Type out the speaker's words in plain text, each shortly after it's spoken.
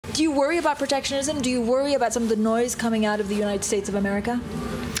Do you worry about protectionism? Do you worry about some of the noise coming out of the United States of America?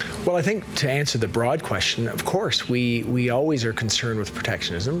 Well, I think to answer the broad question, of course, we always are concerned with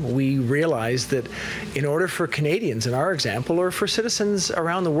protectionism. We realize that in order for Canadians, in our example, or for citizens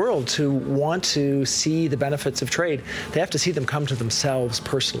around the world to want to see the benefits of trade, they have to see them come to themselves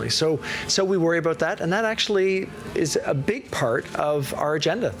personally. So we worry about that, and that actually is a big part of our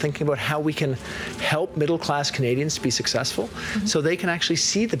agenda, thinking about how we can help middle-class Canadians to be successful so they can actually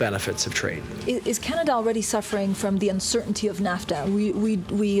see the benefits of trade. Is Canada already suffering from the uncertainty of Nafta?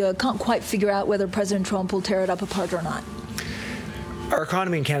 We can't quite figure out whether President Trump will tear it up apart or not. Our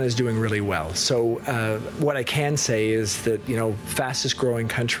economy in Canada is doing really well. So what I can say is that, fastest growing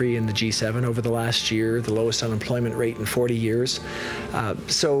country in the G7 over the last year, the lowest unemployment rate in 40 years.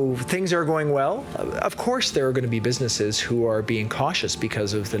 So things are going well. Of course, there are going to be businesses who are being cautious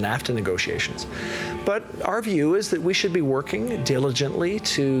because of the Nafta negotiations. But our view is that we should be working diligently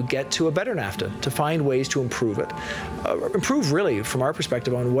to get to a better Nafta, to find ways to improve it. Improve really, from our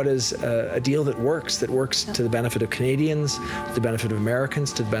perspective, on what is a deal that works to the benefit of Canadians, to the benefit of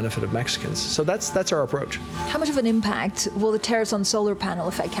Americans, to the benefit of Mexicans. So that's our approach. How much of an impact will the tariffs on solar panel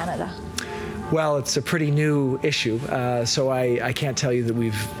affect Canada? Well, it's a pretty new issue, so I can't tell you that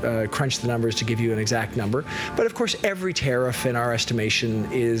we've crunched the numbers to give you an exact number. But of course, every tariff in our estimation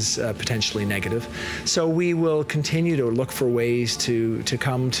is potentially negative. So we will continue to look for ways to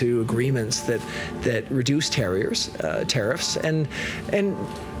come to agreements that reduce tariffs and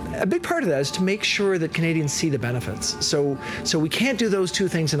a big part of that is to make sure that Canadians see the benefits. So we can't do those two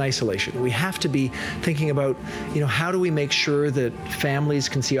things in isolation. We have to be thinking about, how do we make sure that families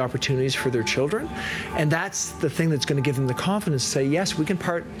can see opportunities for their children? And that's the thing that's going to give them the confidence to say, yes, we can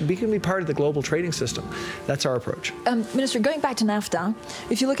be part of the global trading system. That's our approach. Minister, going back to NAFTA,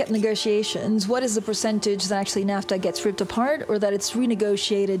 if you look at negotiations, what is the percentage that actually NAFTA gets ripped apart, or that it's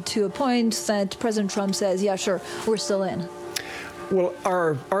renegotiated to a point that President Trump says, yeah, sure, we're still in? Well,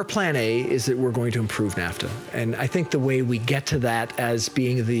 our plan A is that we're going to improve NAFTA. And I think the way we get to that as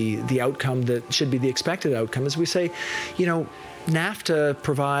being the outcome that should be the expected outcome is we say, NAFTA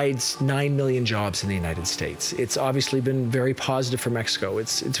provides 9 million jobs in the United States. It's obviously been very positive for Mexico.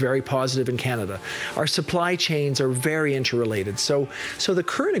 It's very positive in Canada. Our supply chains are very interrelated. So the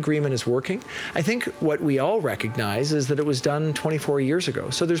current agreement is working. I think what we all recognize is that it was done 24 years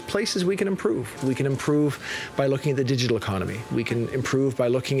ago. So there's places we can improve. We can improve by looking at the digital economy. We can improve by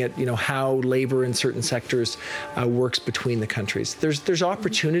looking at how labor in certain sectors works between the countries. There's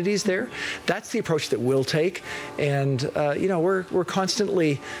opportunities there. That's the approach that we'll take. And we're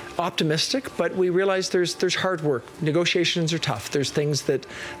constantly optimistic, but we realize there's hard work. Negotiations are tough. There's things that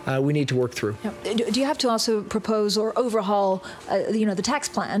we need to work through. Do you have to also propose or overhaul, the tax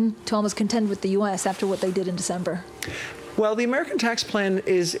plan to almost contend with the U.S. after what they did in December? Well, the American tax plan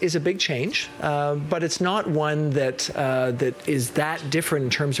is a big change, but it's not one that is that different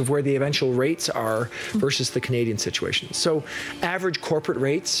in terms of where the eventual rates are versus the Canadian situation. So average corporate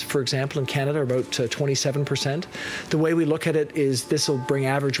rates, for example, in Canada are about 27%. The way we look at it is this will bring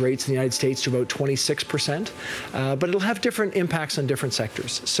average rates in the United States to about 26%, but it'll have different impacts on different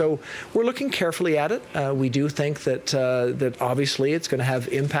sectors. So we're looking carefully at it. We do think that obviously it's going to have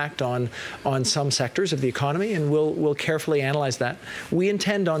impact on some sectors of the economy, and we'll carefully analyze that. We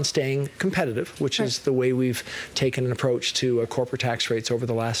intend on staying competitive, which is the way we've taken an approach to corporate tax rates over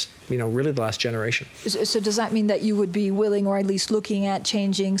the last, really the last generation. So does that mean that you would be willing, or at least looking at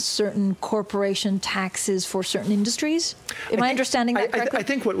changing certain corporation taxes for certain industries? Am I understanding that correctly? I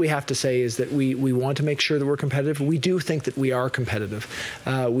think what we have to say is that we want to make sure that we're competitive. We do think that we are competitive.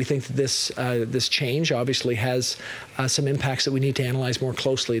 We think that this change obviously has some impacts that we need to analyze more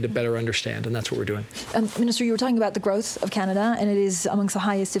closely to better understand, and that's what we're doing. Minister, you were talking about the growth of Canada, and it is amongst the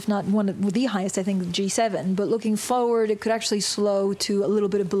highest, if not one of the highest, I think, G7. But looking forward, it could actually slow to a little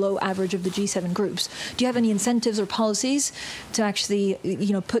bit below average of the G7 groups. Do you have any incentives or policies to actually,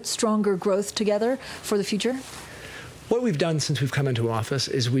 put stronger growth together for the future? What we've done since we've come into office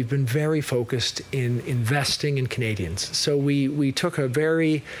is we've been very focused in investing in Canadians. So we took a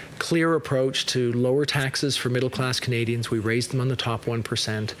very clear approach to lower taxes for middle-class Canadians. We raised them on the top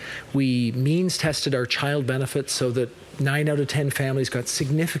 1%. We means tested our child benefits so that 9 out of 10 families got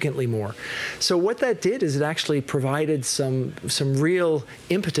significantly more. So what that did is it actually provided some real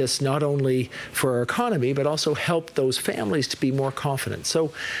impetus, not only for our economy, but also helped those families to be more confident.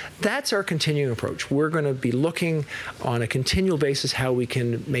 So that's our continuing approach. We're going to be looking on a continual basis how we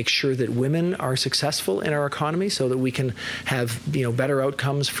can make sure that women are successful in our economy so that we can have better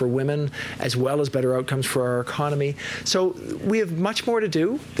outcomes for women as well as better outcomes for our economy. So we have much more to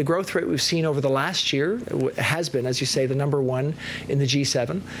do. The growth rate we've seen over the last year has been, as you say, the number one in the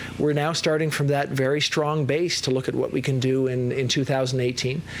G7. We're now starting from that very strong base to look at what we can do in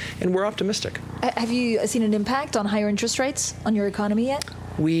 2018, and we're optimistic. Have you seen an impact on higher interest rates on your economy yet?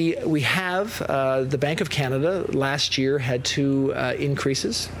 We have. The Bank of Canada last year had two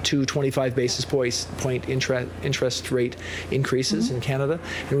increases, two 25 basis point interest rate increases in Canada,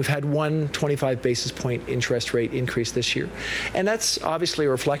 and we've had one 25 basis point interest rate increase this year. And that's obviously a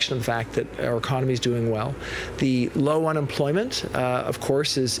reflection of the fact that our economy is doing well. The low unemployment, of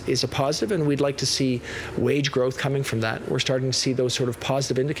course, is a positive, and we'd like to see wage growth coming from that. We're starting to see those sort of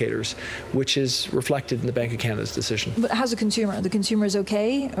positive indicators, which is reflected in the Bank of Canada's decision. But how's the consumer? The consumer is okay?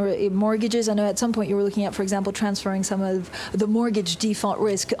 Or mortgages? I know at some point you were looking at, for example, transferring some of the mortgage default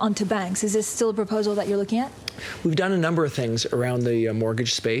risk onto banks. Is this still a proposal that you're looking at? We've done a number of things around the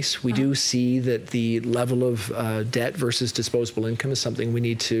mortgage space. We do see that the level of debt versus disposable income is something we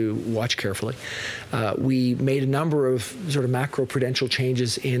need to watch carefully. We made a number of sort of macro-prudential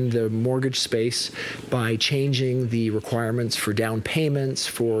changes in the mortgage space by changing the requirements for down payments,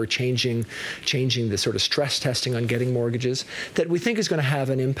 for changing the sort of stress testing on getting mortgages, that we think is going to have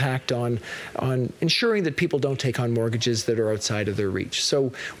an impact on ensuring that people don't take on mortgages that are outside of their reach.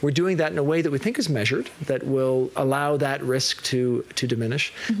 So we're doing that in a way that we think is measured, that will allow that risk to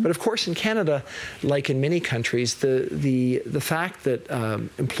diminish. But of course, in Canada, like in many countries, the fact that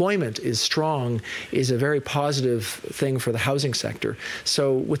employment is strong is a very positive thing for the housing sector.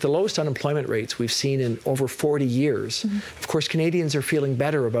 So with the lowest unemployment rates we've seen in over 40 years, of course, Canadians are feeling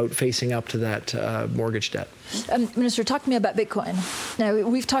better about facing up to that mortgage debt. Minister, talk to me about Bitcoin. Now,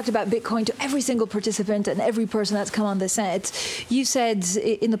 we've talked about Bitcoin to every single participant and every person that's come on the set. You said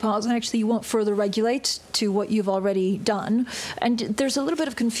in the past, actually, you won't further regulate to what you've already done. And there's a little bit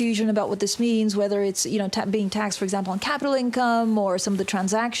of confusion about what this means, whether it's being taxed, for example, on capital income or some of the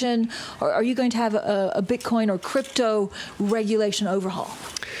transaction. Or are you going to have a Bitcoin or crypto regulation overhaul?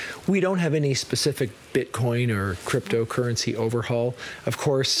 We don't have any specific Bitcoin or cryptocurrency overhaul. Of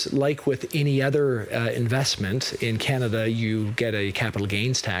course, like with any other investment in Canada, you get a capital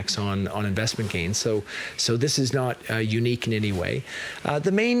gains tax on investment gains. So this is not unique in any way.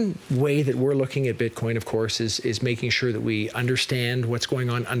 The main way that we're looking at Bitcoin, of course, is making sure that we understand what's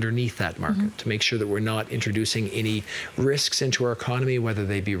going on underneath that market, to make sure that we're not introducing any risks into our economy, whether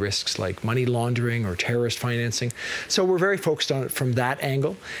they be risks like money laundering or terrorist financing. So we're very focused on it from that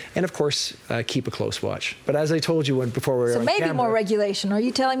angle. And of course, keep a close watch. But as I told you before we were on camera, maybe more regulation. Are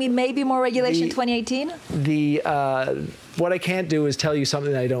you telling me maybe more regulation in 2018? What I can't do is tell you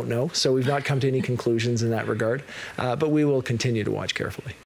something that I don't know. So we've not come to any conclusions in that regard. But we will continue to watch carefully.